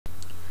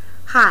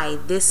Hi,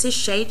 this is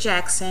Shay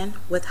Jackson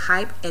with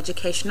Hype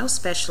Educational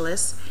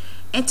Specialist,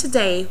 and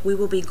today we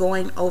will be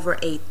going over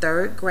a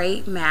third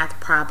grade math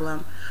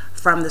problem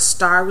from the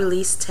STAAR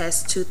Released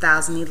Test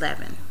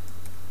 2011.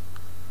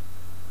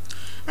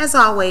 As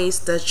always,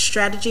 the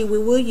strategy we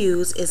will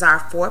use is our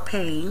 4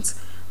 panes.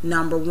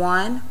 Number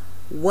 1,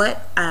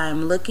 what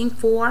I'm looking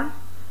for.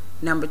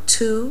 Number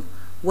 2,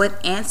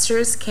 what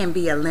answers can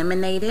be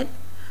eliminated.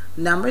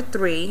 Number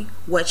 3,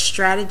 what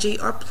strategy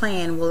or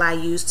plan will I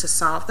use to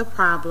solve the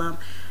problem?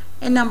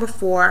 And number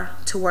 4,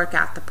 to work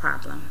out the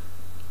problem.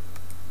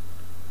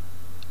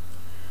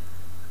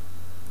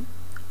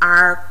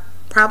 Our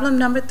problem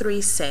number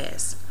 3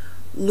 says,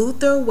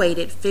 Luther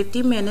waited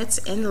 50 minutes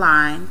in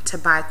line to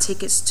buy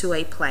tickets to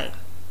a play.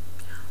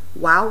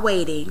 While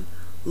waiting,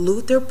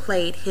 Luther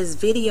played his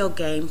video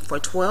game for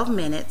 12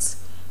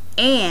 minutes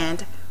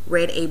and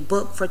read a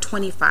book for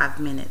 25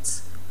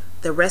 minutes.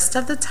 The rest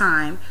of the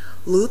time,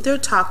 Luther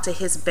talked to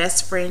his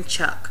best friend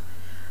Chuck.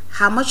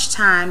 How much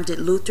time did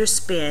Luther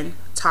spend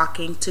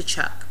talking to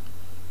Chuck?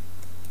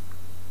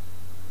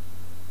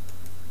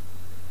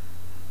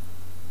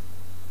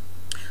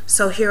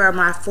 So here are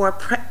my 4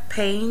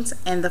 panes,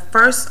 and the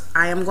first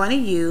I am going to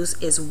use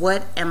is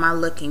what am I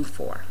looking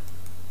for?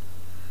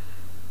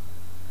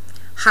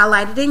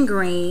 Highlighted in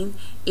green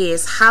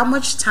is how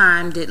much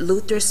time did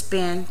Luther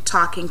spend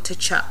talking to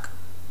Chuck?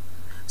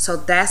 So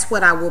that's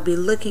what I will be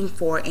looking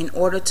for in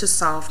order to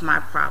solve my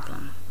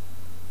problem.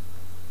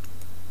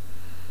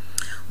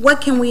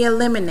 What can we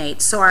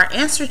eliminate? So our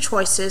answer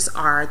choices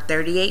are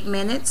 38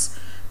 minutes,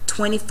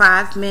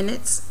 25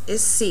 minutes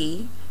is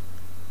C.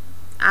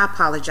 I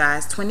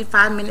apologize,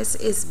 25 minutes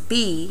is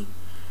B.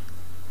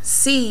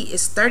 C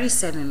is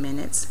 37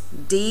 minutes.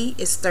 D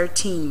is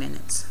 13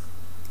 minutes.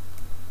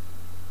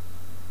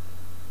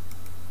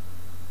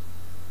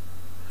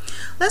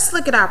 Let's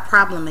look at our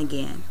problem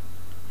again.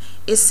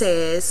 It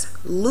says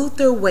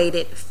Luther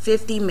waited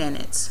 50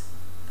 minutes.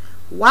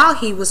 While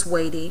he was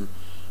waiting,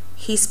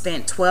 he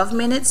spent 12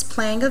 minutes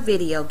playing a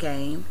video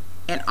game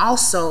and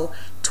also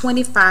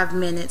 25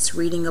 minutes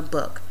reading a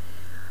book.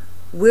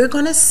 We're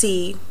going to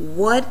see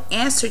what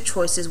answer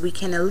choices we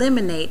can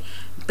eliminate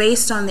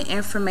based on the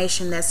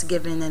information that's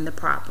given in the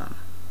problem.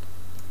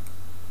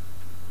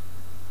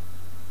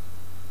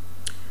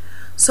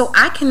 So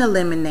I can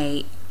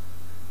eliminate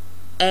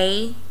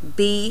A,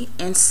 B,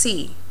 and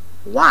C.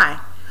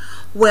 Why?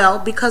 Well,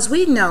 because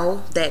we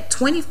know that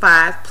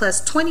 25 plus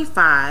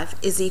 25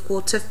 is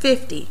equal to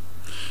 50.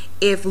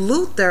 If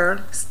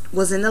Luther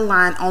was in the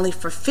line only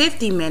for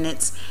 50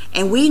 minutes,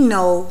 and we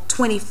know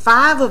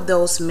 25 of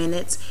those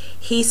minutes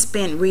he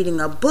spent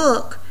reading a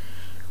book,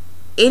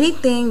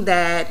 anything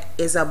that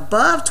is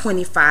above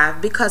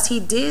 25, because he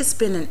did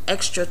spend an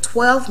extra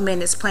 12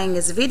 minutes playing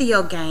his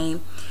video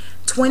game,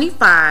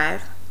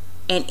 25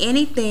 and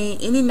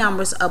any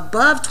numbers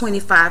above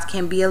 25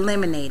 can be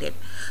eliminated.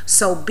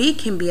 So B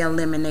can be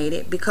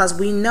eliminated because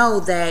we know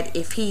that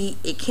if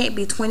it can't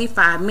be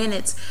 25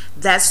 minutes,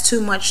 that's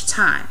too much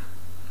time.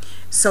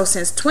 So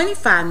since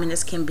 25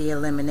 minutes can be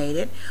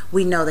eliminated,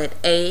 we know that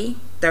A,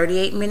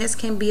 38 minutes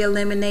can be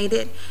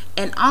eliminated,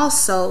 and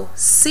also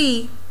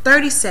C,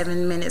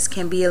 37 minutes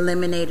can be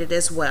eliminated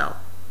as well.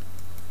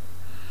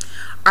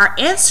 Our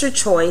answer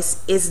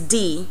choice is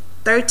D,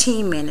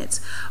 13 minutes,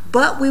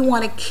 but we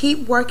want to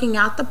keep working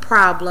out the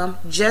problem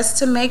just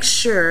to make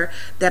sure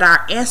that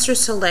our answer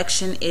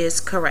selection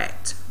is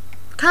correct.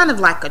 Kind of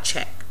like a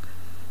check.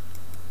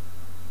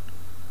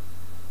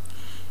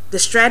 The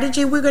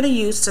strategy we're going to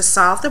use to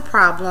solve the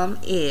problem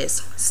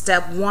is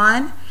step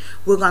 1,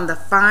 we're going to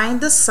find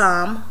the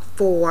sum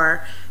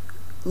for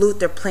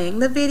Luther playing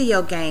the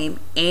video game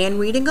and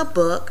reading a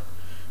book.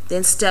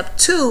 Then step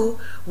 2,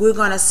 we're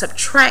going to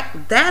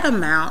subtract that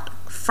amount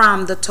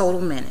from the total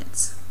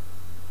minutes.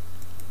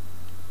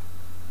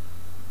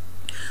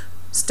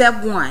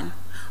 Step 1,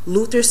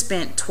 Luther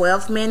spent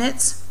 12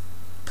 minutes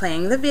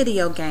playing the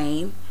video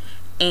game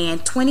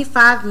and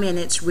 25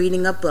 minutes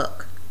reading a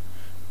book.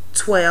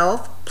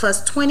 12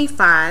 plus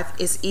 25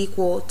 is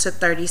equal to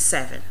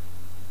 37.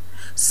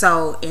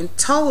 So in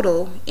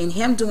total, in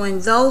him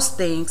doing those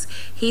things,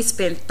 he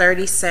spent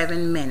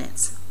 37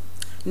 minutes.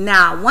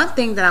 Now, one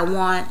thing that I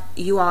want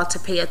you all to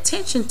pay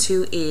attention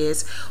to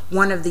is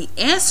one of the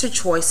answer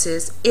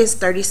choices is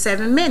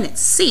 37 minutes.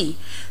 C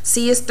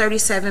is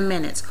 37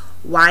 minutes.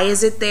 Why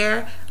is it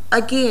there?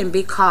 Again,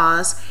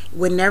 because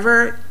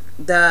whenever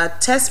the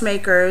test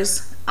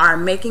makers are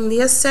making the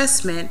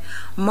assessment,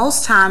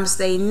 most times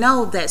they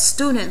know that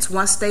students,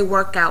 once they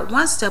work out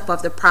one step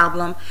of the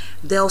problem,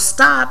 they'll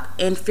stop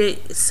and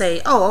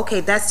say, oh,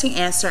 okay, that's the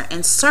answer,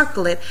 and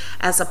circle it,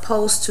 as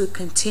opposed to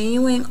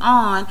continuing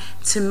on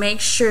to make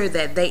sure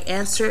that they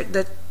answered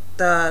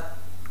the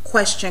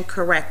question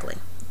correctly.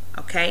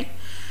 Okay?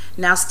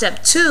 Now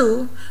step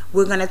 2,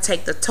 we're going to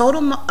take the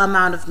total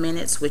amount of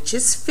minutes, which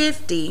is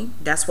 50.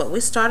 That's what we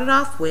started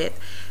off with.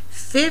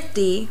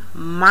 50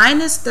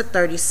 minus the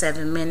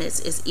 37 minutes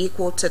is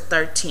equal to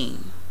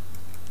 13.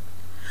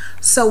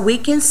 So we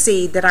can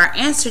see that our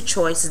answer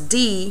choice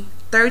D,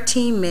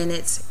 13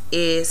 minutes,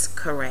 is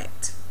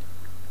correct.